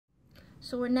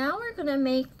So we're gonna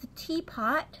make the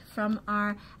teapot from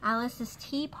our Alice's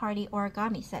Tea Party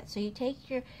origami set. So you take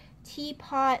your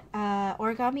teapot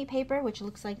origami paper, which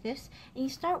looks like this, and you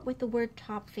start with the word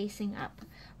top facing up.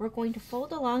 We're going to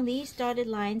fold along these dotted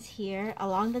lines here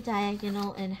along the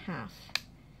diagonal in half.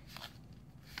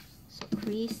 So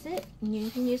crease it, and you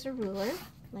can use a ruler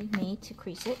like me to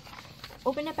crease it.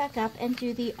 Open it back up and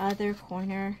do the other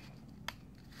corner.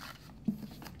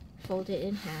 Fold it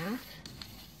in half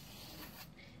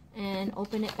and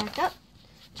open it back up.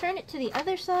 Turn it to the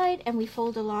other side and we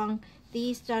fold along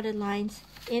these dotted lines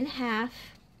in half.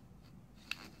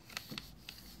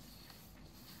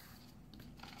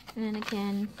 And then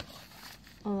again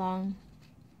along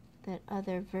that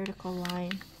other vertical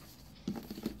line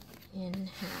in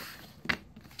half.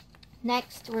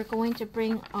 Next, we're going to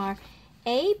bring our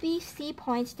A, B, C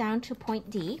points down to point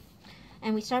D.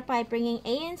 And we start by bringing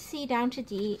A and C down to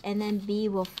D, and then B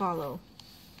will follow.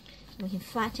 We can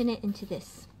flatten it into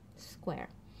this square.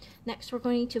 Next, we're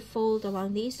going to fold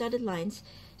along these dotted lines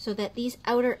so that these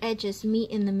outer edges meet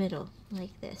in the middle,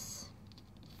 like this.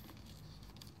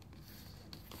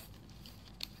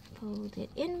 Fold it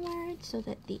inward so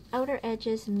that the outer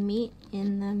edges meet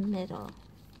in the middle.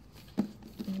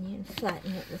 And you can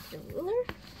flatten it with the ruler.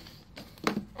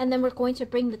 And then we're going to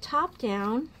bring the top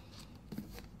down,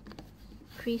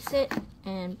 crease it,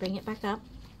 and bring it back up,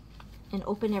 and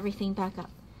open everything back up.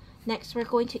 Next, we're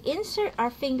going to insert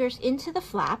our fingers into the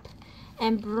flap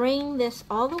and bring this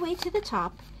all the way to the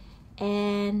top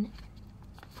and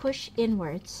push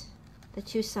inwards the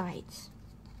two sides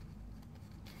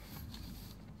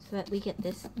so that we get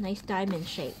this nice diamond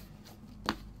shape.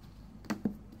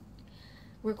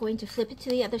 We're going to flip it to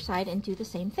the other side and do the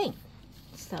same thing.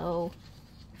 So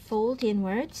fold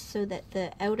inwards so that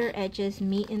the outer edges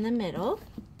meet in the middle.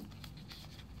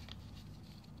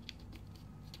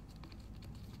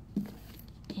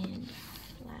 And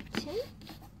flatten.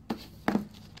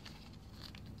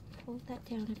 Fold that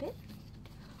down a bit.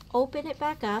 Open it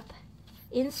back up.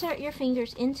 Insert your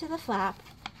fingers into the flap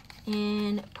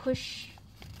and push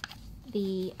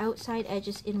the outside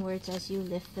edges inwards as you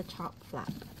lift the top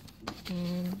flap.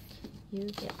 And you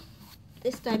get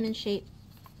this diamond shape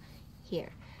here.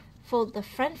 Fold the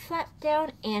front flap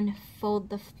down and fold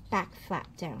the back flap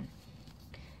down.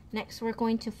 Next, we're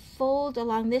going to fold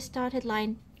along this dotted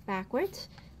line backwards.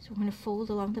 So we're going to fold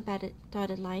along the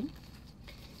dotted line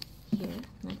here,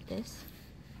 like this.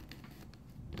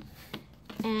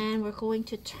 And we're going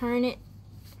to turn it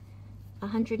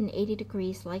 180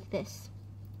 degrees like this.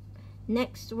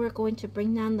 Next, we're going to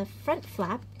bring down the front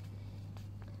flap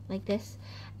like this.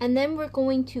 And then we're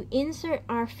going to insert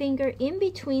our finger in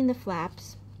between the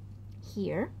flaps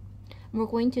here. We're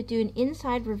going to do an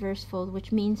inside reverse fold,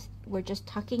 which means we're just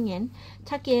tucking in.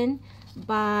 Tuck in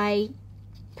by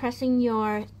putting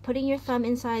your thumb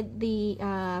inside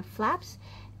the flaps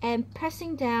and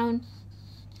pressing down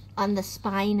on the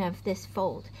spine of this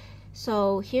fold.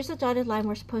 So here's the dotted line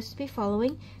we're supposed to be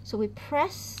following. So we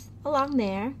press along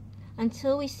there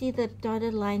until we see the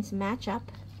dotted lines match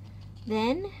up.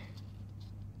 Then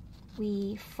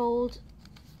we fold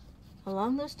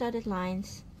along those dotted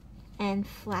lines and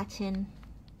flatten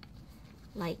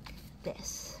like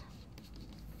this.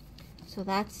 So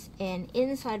that's an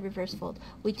inside reverse fold.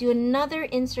 We do another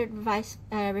insert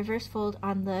reverse fold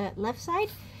on the left side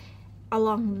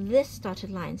along this dotted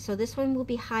line. So this one will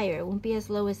be higher, it won't be as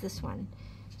low as this one.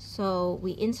 So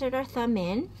we insert our thumb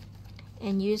in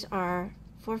and use our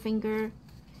forefinger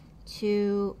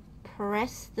to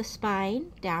press the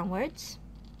spine downwards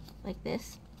like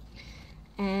this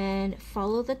and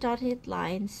follow the dotted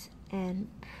lines and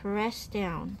press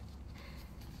down.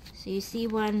 So you see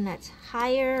one that's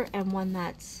higher and one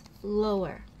that's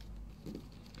lower.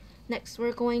 Next,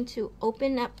 we're going to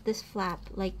open up this flap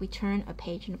like we turn a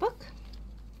page in a book,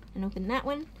 and open that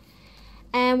one.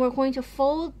 And we're going to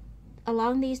fold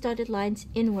along these dotted lines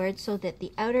inward so that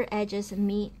the outer edges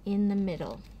meet in the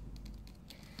middle.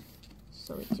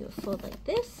 So we do a fold like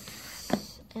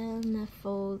this and a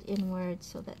fold inward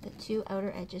so that the two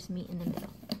outer edges meet in the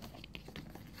middle.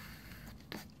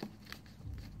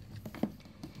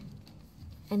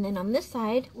 And then on this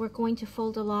side, we're going to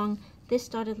fold along this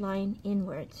dotted line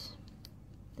inwards.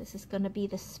 This is going to be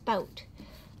the spout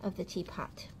of the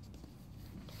teapot.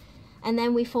 And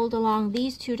then we fold along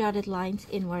these two dotted lines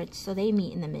inwards so they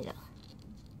meet in the middle.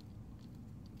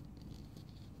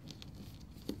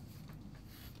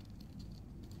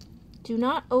 Do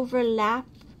not overlap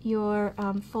your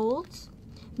folds.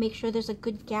 Make sure there's a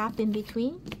good gap in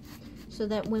between so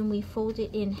that when we fold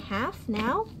it in half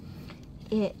now,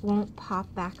 it won't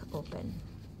pop back open.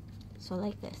 So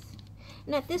like this.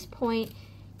 And at this point,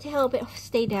 to help it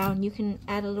stay down, you can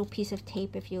add a little piece of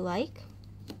tape if you like.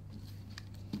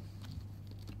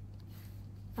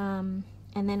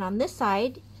 And then on this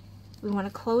side, we want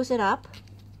to close it up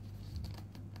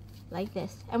like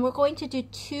this. And we're going to do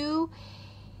 2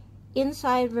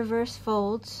 inside reverse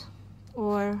folds,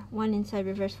 or 1 inside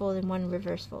reverse fold and 1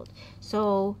 reverse fold.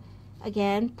 So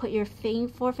again, put your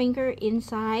forefinger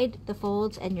inside the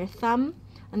folds and your thumb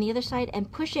on the other side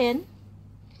and push in,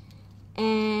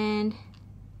 and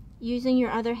using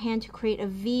your other hand to create a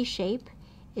V shape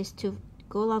is to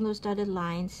go along those dotted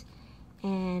lines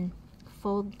and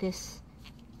fold this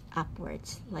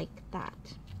upwards like that.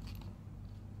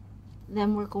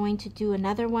 Then we're going to do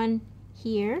another one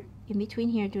here, in between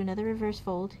here, do another reverse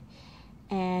fold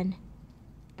and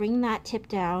bring that tip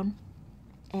down,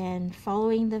 and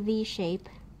following the V shape,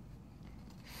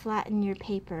 flatten your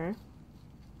paper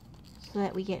so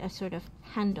that we get a sort of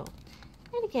handle.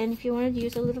 And again, if you wanted to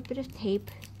use a little bit of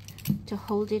tape to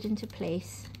hold it into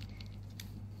place,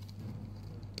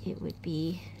 it would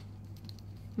be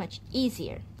much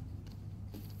easier.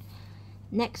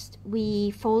 Next,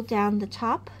 we fold down the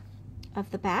top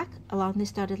of the back along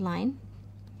this dotted line,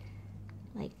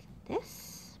 like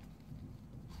this.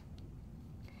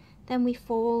 Then we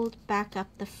fold back up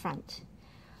the front.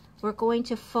 We're going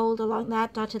to fold along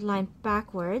that dotted line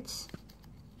backwards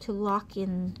to lock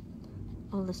in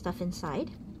all the stuff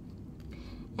inside.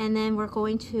 And then we're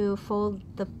going to fold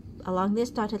along this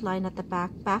dotted line at the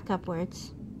back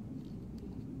upwards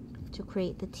to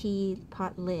create the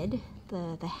teapot lid,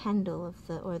 the handle of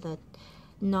the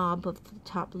knob of the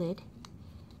top lid,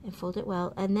 and fold it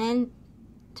well, and then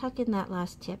tuck in that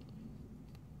last tip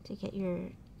to get your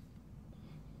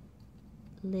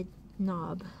lid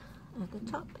knob at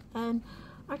the top, and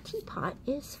our teapot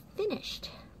is finished.